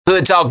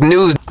Hood Talk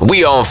News,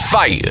 we on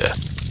fire.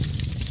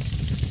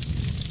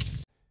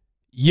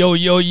 Yo,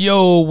 yo,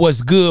 yo,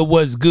 what's good,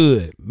 what's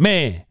good?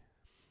 Man,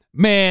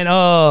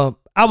 I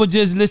was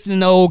just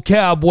listening to old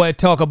Cowboy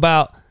talk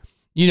about,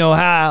 you know,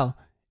 how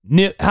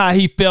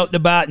he felt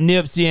about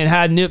Nipsey and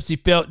how Nipsey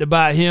felt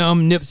about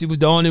him. Nipsey was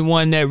the only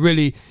one that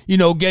really, you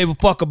know, gave a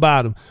fuck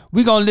about him.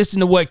 We're going to listen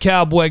to what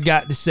Cowboy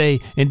got to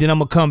say, and then I'm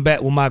going to come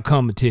back with my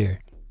commentary.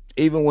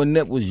 Even when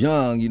Nip was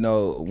young, you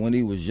know, when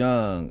he was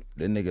young,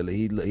 the nigga,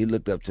 he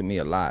looked up to me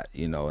a lot,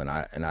 you know, and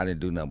I didn't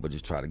do nothing but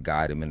just try to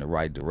guide him in the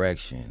right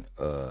direction.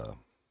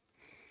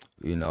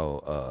 You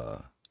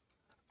know,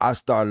 I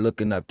started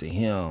looking up to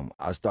him.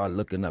 I started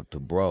looking up to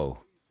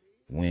bro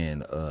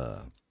when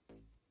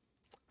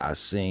I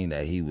seen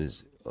that he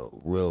was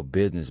real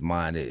business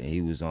minded and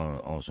he was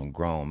on some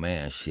grown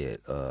man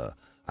shit.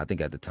 I think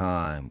at the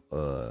time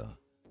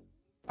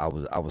I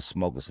was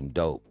smoking some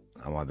dope.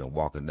 I might have been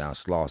walking down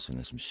Slauson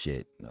and some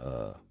shit.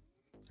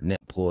 Nip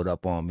pulled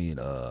up on me and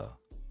I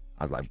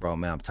was like, bro,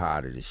 man, I'm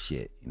tired of this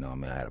shit. You know what I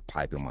mean? I had a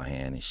pipe in my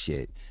hand and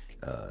shit.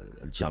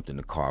 I jumped in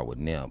the car with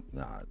Nip.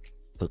 I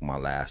took my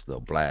last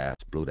little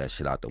blast, blew that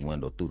shit out the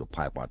window, threw the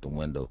pipe out the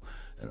window.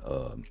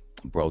 And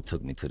bro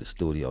took me to the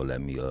studio, let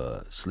me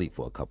sleep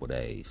for a couple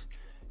days.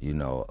 You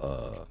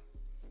know,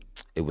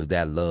 it was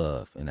that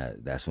love, and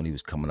that's when he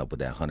was coming up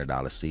with that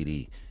 $100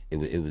 CD.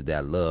 It was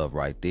that love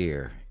right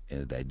there.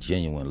 And that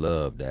genuine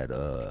love that,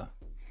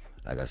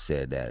 like I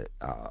said, that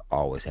I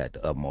always had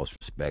the utmost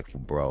respect for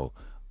bro.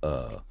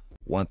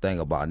 One thing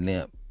about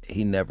Nip,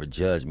 he never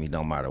judged me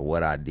no matter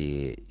what I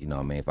did. You know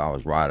what I mean? If I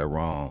was right or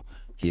wrong,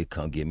 he'd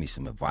come give me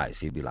some advice.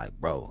 He'd be like,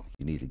 bro,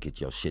 you need to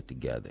get your shit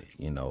together.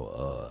 You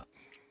know,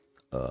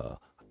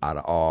 out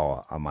of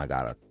all, I might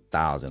got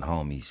 1,000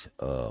 homies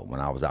when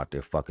I was out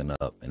there fucking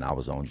up and I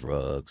was on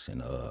drugs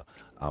and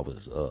I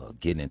was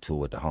getting into it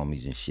with the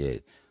homies and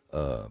shit.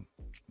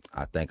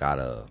 I think out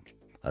of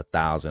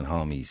 1,000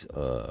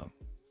 homies,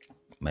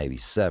 maybe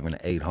 7 or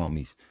 8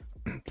 homies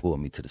pulled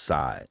me to the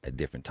side at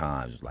different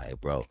times. Like, hey,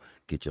 bro,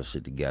 get your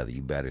shit together.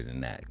 You better than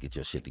that. Get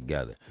your shit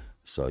together.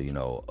 So, you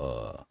know,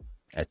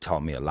 that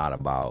taught me a lot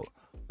about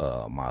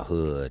my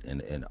hood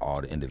and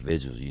all the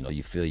individuals. You know,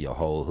 you feel your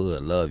whole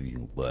hood love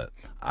you, but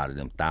out of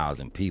them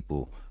 1,000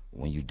 people,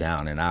 when you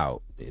down and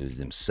out, it was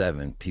them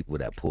 7 people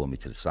that pulled me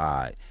to the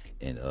side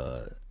and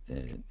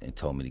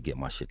told me to get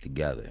my shit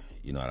together.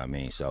 You know what I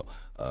mean? So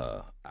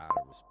I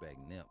respect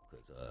Nip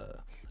because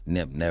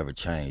Nip never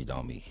changed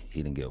on me.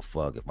 He didn't give a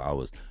fuck if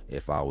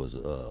I was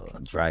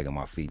dragging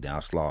my feet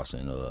down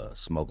Slauson,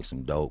 smoking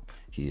some dope.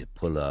 He'd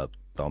pull up,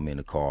 throw me in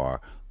the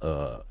car.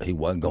 He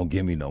wasn't gonna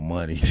give me no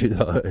money.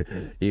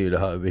 You know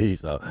what I mean?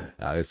 So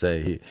I would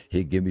say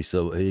he'd give me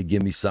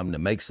something to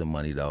make some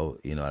money though.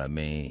 You know what I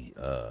mean?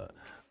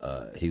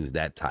 He was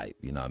that type,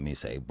 you know what I mean?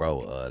 Say,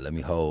 bro, let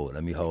me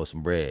hold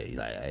some bread. He's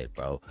like, hey,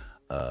 bro,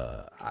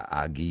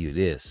 I'll give you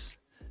this.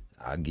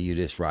 I'll give you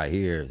this right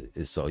here,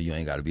 so you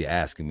ain't got to be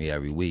asking me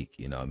every week.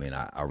 You know what I mean?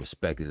 I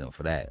respected him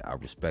for that. I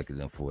respected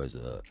him for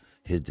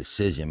his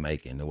decision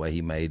making, the way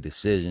he made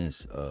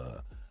decisions.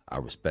 I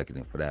respected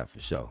him for that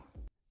for sure.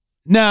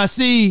 Now,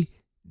 see,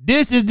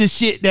 this is the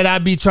shit that I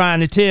be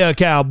trying to tell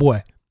Cowboy.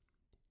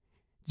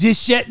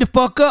 Just shut the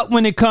fuck up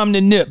when it come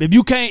to Nip. If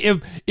you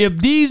can't, if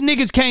these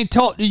niggas can't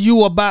talk to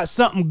you about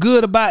something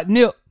good about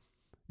Nip,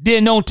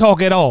 then don't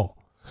talk at all.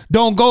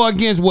 Don't go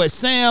against what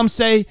Sam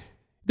say.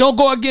 Don't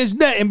go against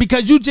nothing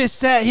because you just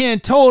sat here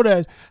and told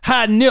us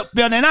how Nip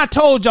felt. And I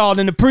told y'all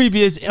in the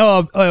previous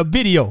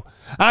video,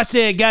 I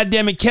said,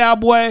 goddamn it,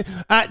 Cowboy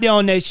out there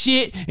on that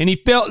shit. And he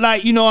felt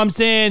like, you know what I'm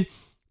saying,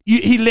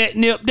 he let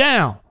Nip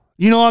down.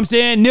 You know what I'm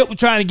saying? Nip was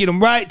trying to get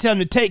him right, tell him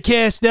to take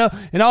care of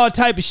stuff and all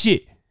type of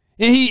shit.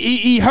 And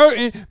he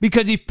hurting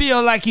because he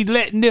feel like he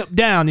let Nip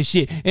down and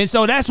shit. And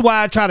so that's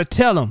why I try to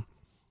tell him,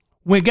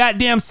 when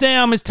goddamn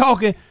Sam is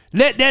talking,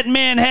 let that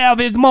man have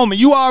his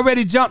moment. You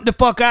already jumped the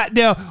fuck out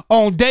there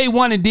on day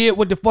one and did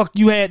what the fuck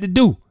you had to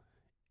do.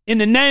 In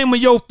the name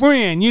of your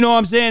friend, you know what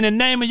I'm saying? In the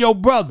name of your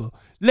brother.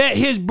 Let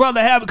his brother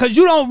have it, because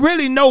you don't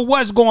really know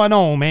what's going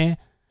on, man.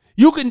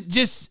 You can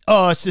just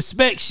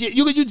suspect shit.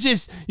 You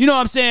just, you know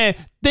what I'm saying,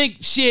 think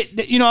shit,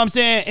 that, you know what I'm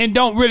saying, and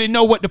don't really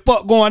know what the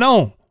fuck going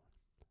on.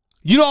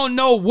 You don't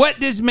know what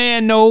this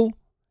man know.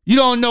 You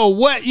don't know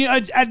what, you know,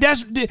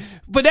 that's,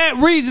 for that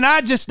reason,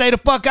 I just stay the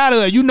fuck out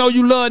of it. You know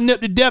you love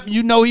Nip to death, and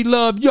you know he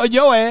loved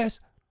your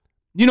ass.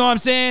 You know what I'm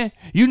saying?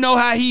 You know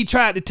how he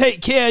tried to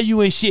take care of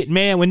you and shit,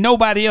 man, when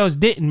nobody else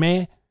didn't,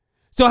 man.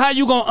 So how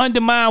you gonna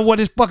undermine what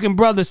his fucking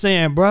brother's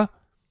saying, bruh?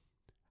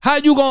 How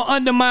you gonna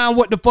undermine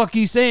what the fuck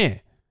he's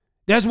saying?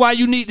 That's why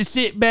you need to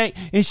sit back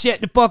and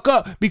shut the fuck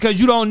up, because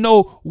you don't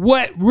know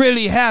what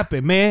really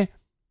happened, man.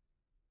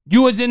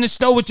 You was in the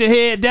store with your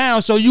head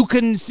down, so you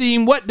couldn't see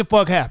what the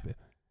fuck happened.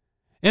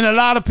 And a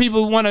lot of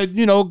people want to,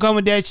 you know, come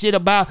with that shit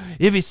about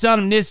if he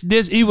sent him this,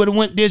 he would have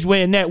went this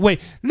way and that way.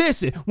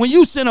 Listen, when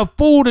you send a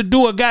fool to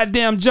do a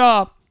goddamn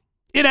job,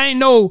 it ain't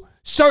no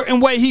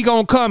certain way he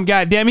gonna come,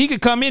 goddamn. He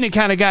could come any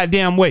kind of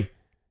goddamn way.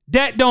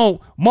 That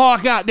don't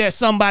mark out that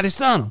somebody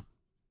sent him.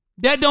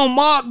 That don't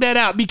mark that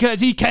out because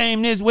he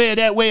came this way or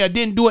that way or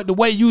didn't do it the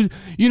way you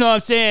know what I'm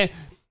saying,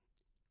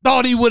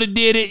 thought he would have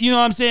did it. You know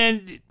what I'm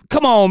saying?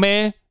 Come on,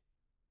 man.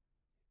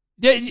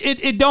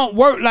 It don't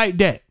work like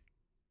that.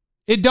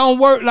 It don't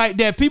work like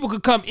that. People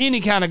could come any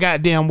kind of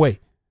goddamn way.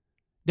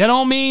 That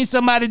don't mean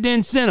somebody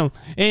didn't send them.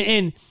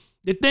 And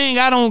the thing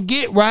I don't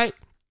get, right?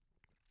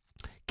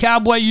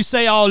 Cowboy, you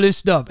say all this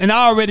stuff. And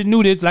I already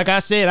knew this. Like I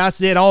said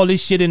all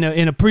this shit in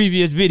a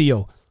previous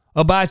video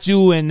about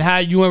you and how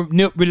you and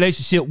Nip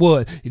relationship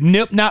was.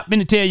 Nip not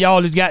finna tell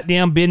y'all his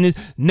goddamn business,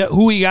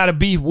 who he got a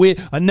beef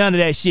with, or none of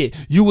that shit.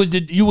 You was the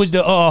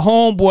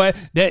homeboy,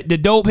 the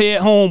dope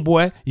head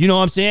homeboy. You know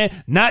what I'm saying?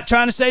 Not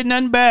trying to say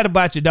nothing bad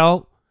about you,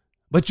 dog.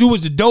 But you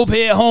was the dope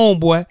head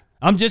homeboy.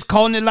 I'm just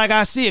calling it like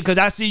I see it, because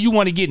I see you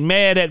want to get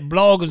mad at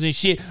bloggers and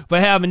shit for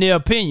having their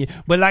opinion.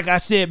 But like I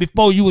said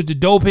before, you was the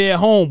dope head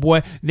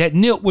homeboy that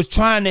Nip was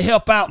trying to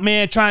help out,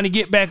 man, trying to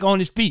get back on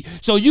his feet.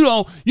 So you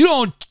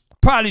don't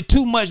probably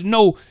too much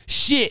know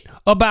shit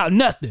about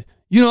nothing.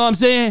 You know what I'm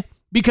saying?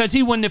 Because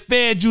he wouldn't have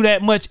fed you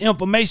that much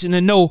information to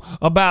know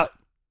about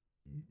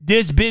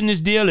this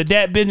business deal or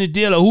that business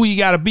deal or who you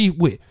got to beef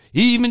with.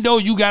 Even though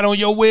you got on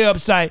your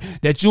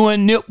website that you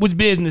and Nip was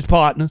business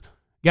partners.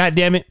 God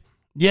damn it.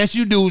 Yes,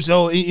 you do.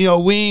 So, you know,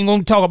 we ain't going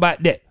to talk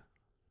about that.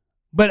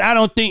 But I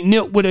don't think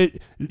Nip would have,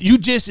 you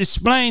just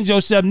explained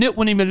yourself. Nip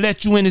wouldn't even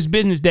let you in his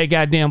business that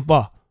goddamn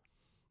far.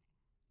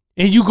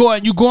 And you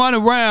going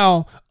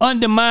around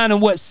undermining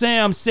what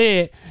Sam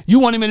said. You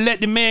won't even let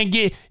the man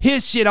get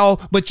his shit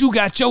off, but you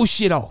got your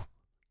shit off.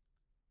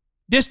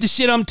 This the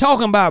shit I'm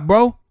talking about,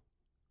 bro.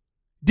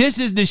 This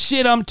is the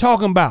shit I'm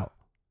talking about.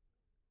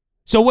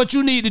 So what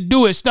you need to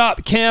do is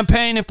stop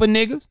campaigning for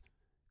niggas.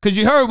 Because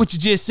you heard what you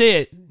just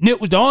said. Nip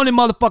was the only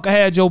motherfucker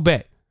had your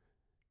back.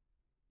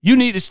 You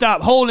need to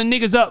stop holding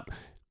niggas up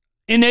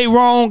in they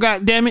wrong,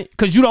 goddammit,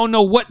 because you don't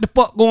know what the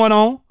fuck going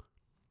on.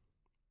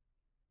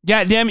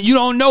 Goddammit, you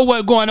don't know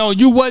what's going on.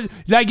 You was,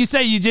 like you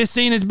say, you just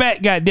seen his back,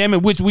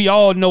 goddammit, which we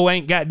all know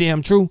ain't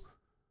goddamn true.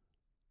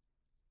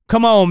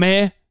 Come on,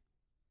 man.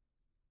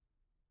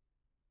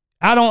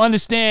 I don't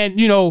understand,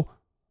 you know,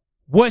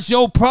 what's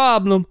your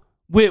problem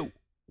with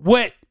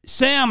what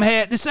Sam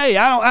had to say.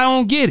 I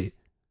don't get it.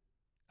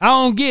 I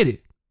don't get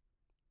it.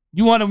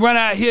 You want to run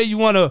out here, you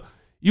want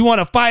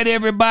to fight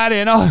everybody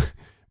and all.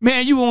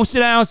 Man, you won't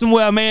sit down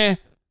somewhere, man.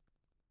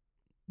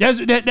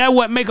 That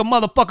what make a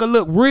motherfucker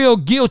look real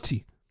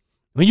guilty.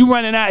 When you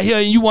running out here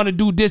and you want to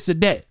do this or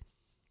that.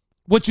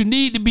 What you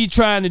need to be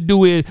trying to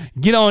do is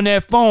get on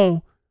that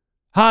phone,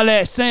 holler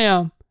at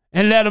Sam,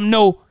 and let him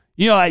know,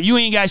 you know, like you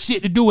ain't got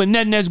shit to do with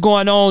nothing that's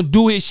going on.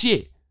 Do his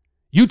shit.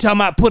 You talking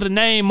about put a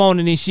name on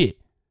it and shit.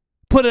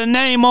 Put a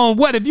name on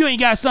what? If you ain't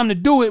got something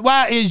to do with,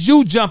 why is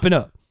you jumping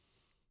up?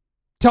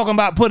 Talking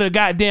about put a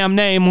goddamn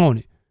name on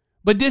it.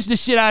 But this the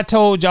shit I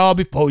told y'all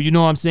before, you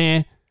know what I'm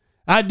saying?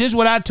 This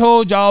what I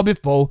told y'all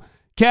before.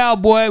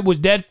 Cowboy was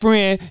that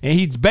friend, and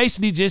he's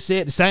basically just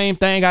said the same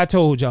thing I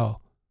told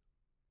y'all.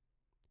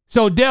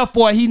 So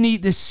therefore, he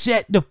need to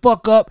shut the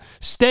fuck up,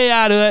 stay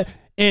out of it.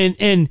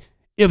 And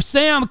if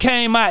Sam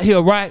came out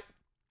here, right,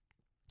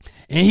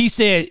 and he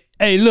said,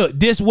 hey, look,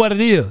 this what it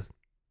is,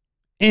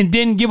 and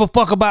didn't give a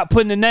fuck about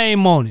putting a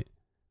name on it,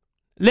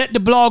 let the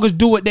bloggers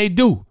do what they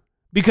do.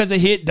 Because a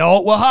hit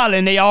dog will holler,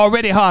 and they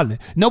already hollering.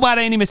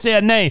 Nobody ain't even say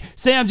a name.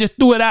 Sam just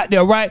threw it out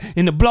there, right?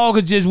 And the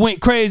bloggers just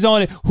went crazy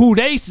on it, who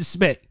they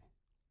suspect.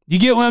 You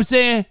get what I'm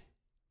saying?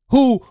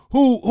 Who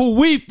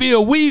we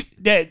feel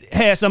that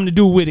had something to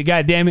do with it,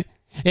 goddammit.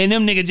 And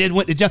them niggas just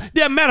went to jump.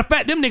 As a matter of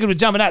fact, them niggas was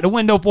jumping out the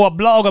window for a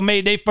blogger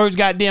made their first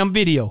goddamn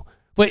video.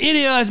 For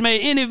any of us made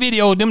any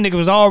video, them niggas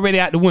was already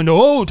out the window.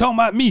 Oh, talking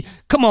about me.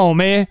 Come on,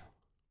 man.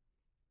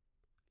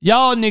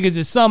 Y'all niggas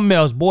is something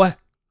else, boy.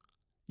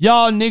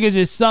 Y'all niggas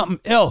is something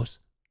else.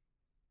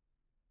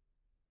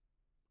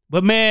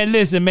 But man,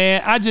 listen,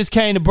 man, I just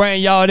came to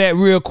bring y'all that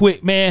real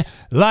quick, man.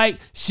 Like,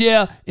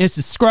 share, and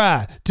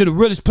subscribe to the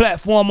realest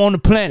platform on the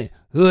planet.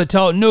 Hood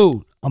Talk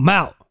News. I'm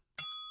out.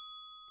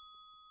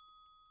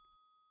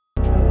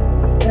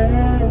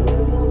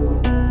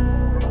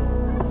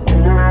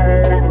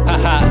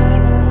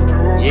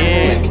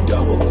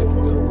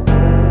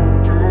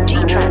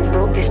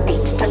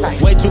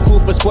 Way too cool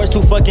for sports,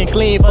 too fucking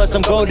clean for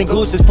some golden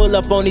gooses. Pull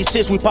up on these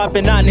shits, we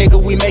poppin' out,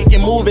 nigga, we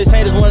making movies.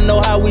 Haters wanna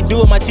know how we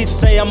do it, my teacher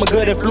say I'm a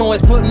good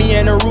influence. Put me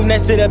in a room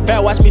next to the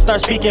back, watch me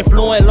start speaking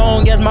fluent.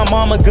 Long as my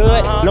mama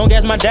good, long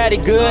as my daddy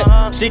good,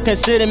 she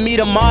consider me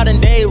the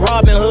modern day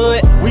Robin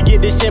Hood. We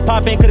get this shit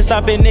poppin', could've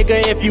stopped it,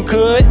 nigga, if you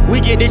could. We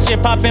get this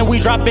shit poppin', we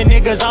droppin'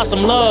 niggas off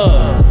some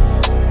love.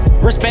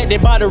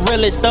 Respected by the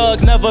realest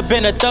thugs, never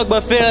been a thug,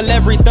 but feel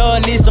every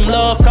thug needs some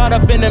love. Caught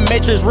up in the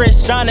matrix,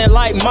 wrist shining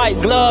like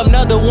Mike Glove.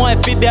 Another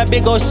 150, that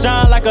big gon'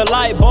 shine like a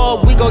light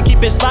bulb. We gon'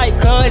 keep it slight,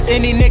 cuz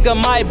any nigga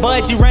might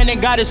budge. He ran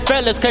and got his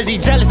fellas, cause he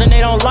jealous and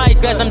they don't like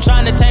us. I'm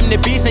trying to tame the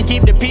beast and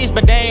keep the peace,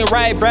 but they ain't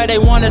right, bruh. They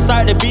wanna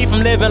start the beef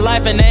from living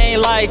life and they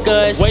ain't like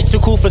us. Way too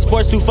cool for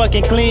sports, too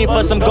fucking clean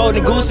for some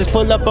golden gooses.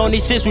 Pull up on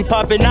these shits, we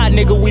poppin' out,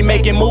 nigga, we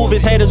making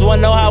movies. Haters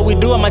wanna know how we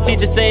do it, my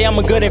teacher say I'm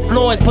a good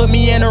influence. Put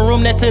me in a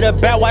room next to the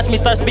back, watch me me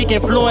start speaking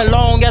fluent.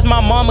 Long as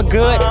my mama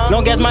good,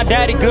 long as my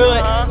daddy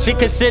good. She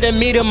consider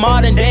me the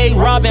modern day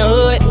Robin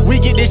Hood. We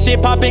get this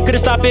shit poppin',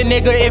 could've stopped it,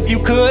 nigga, if you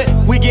could.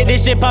 We get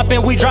this shit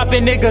poppin', we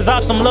droppin' niggas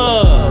off some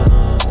love.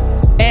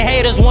 And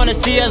haters wanna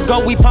see us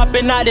go, we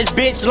poppin' out this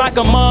bitch like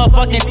a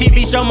motherfucking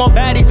TV show. More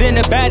baddies than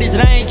the baddies,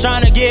 and I ain't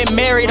tryna get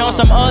married on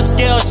some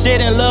upscale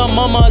shit. And lil'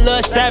 mama a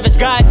little savage,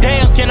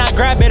 goddamn, can I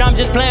grab it? I'm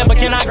just playing, but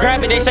can I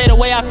grab it? They say the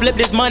way I flip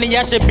this money,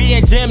 I should be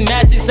in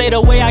gymnastics. Say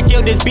the way I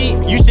kill this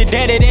beat, you should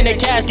dead it in a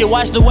casket.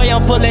 Watch the way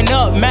I'm pulling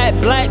up,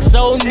 matte black,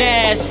 so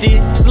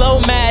nasty.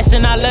 Slow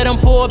mashing, I let them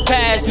pull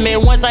past me.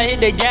 Once I hit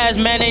the gas,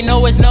 man, they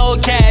know it's no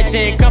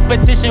catching.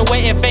 Competition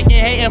waiting,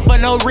 faking, hating for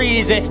no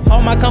reason.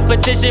 All my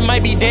competition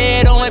might be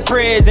dead in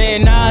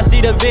prison. Now I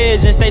see the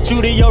vision, stay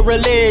true to your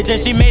religion.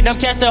 She made them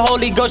catch the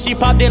Holy Ghost, she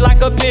popped it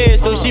like a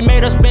pistol. She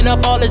made her spin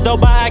up all his dough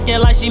by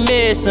acting like she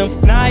miss him.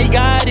 Now he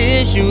got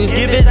issues,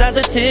 give his ass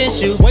a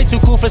tissue. Way too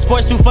cool for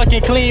sports, too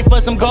fucking clean for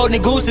some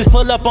golden gooses.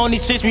 Pull up on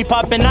these shits, we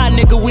popping out,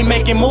 nigga, we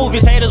making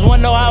movies. Haters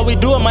wanna know how we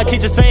do it, my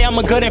teacher say I'm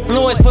a good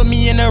influence. Put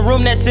me in a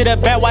room that sit up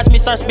back, watch me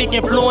start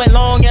speaking fluent.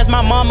 Long as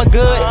my mama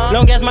good,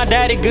 long as my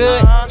daddy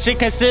good. She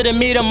consider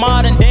me the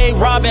modern day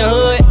Robin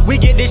Hood. We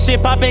get this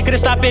shit poppin', could've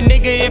stopped it,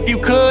 nigga, if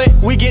you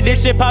could. We get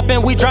this shit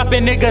poppin', we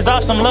droppin' niggas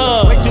off some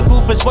love. Way too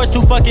cool for sports,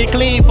 too fucking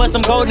clean for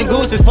some golden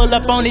gooses. Pull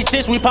up on these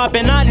shits, we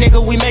poppin' out,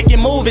 nigga, we making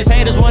movies.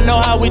 Haters wanna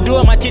know how we do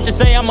it, my teacher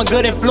say I'm a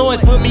good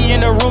influence. Put me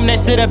in a room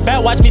next to the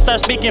back, watch me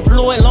start speaking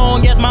fluent.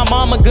 Long as my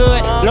mama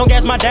good, long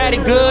as my daddy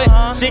good.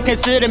 She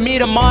consider me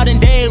the modern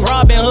day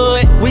Robin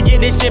Hood. We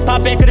get this shit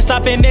poppin', could've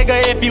stopped it,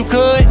 nigga, if you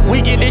could.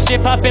 We get this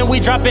shit poppin', we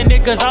droppin'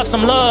 niggas off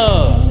some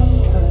love.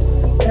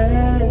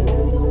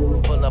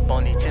 Pull up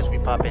on these shits, we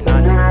poppin'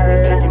 out, nigga, we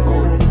making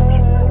movies.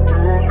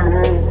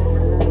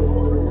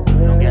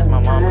 Long as my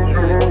mama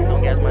good,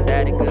 long as my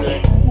daddy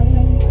good.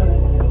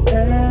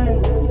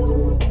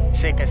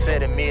 She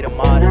consider me the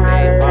modern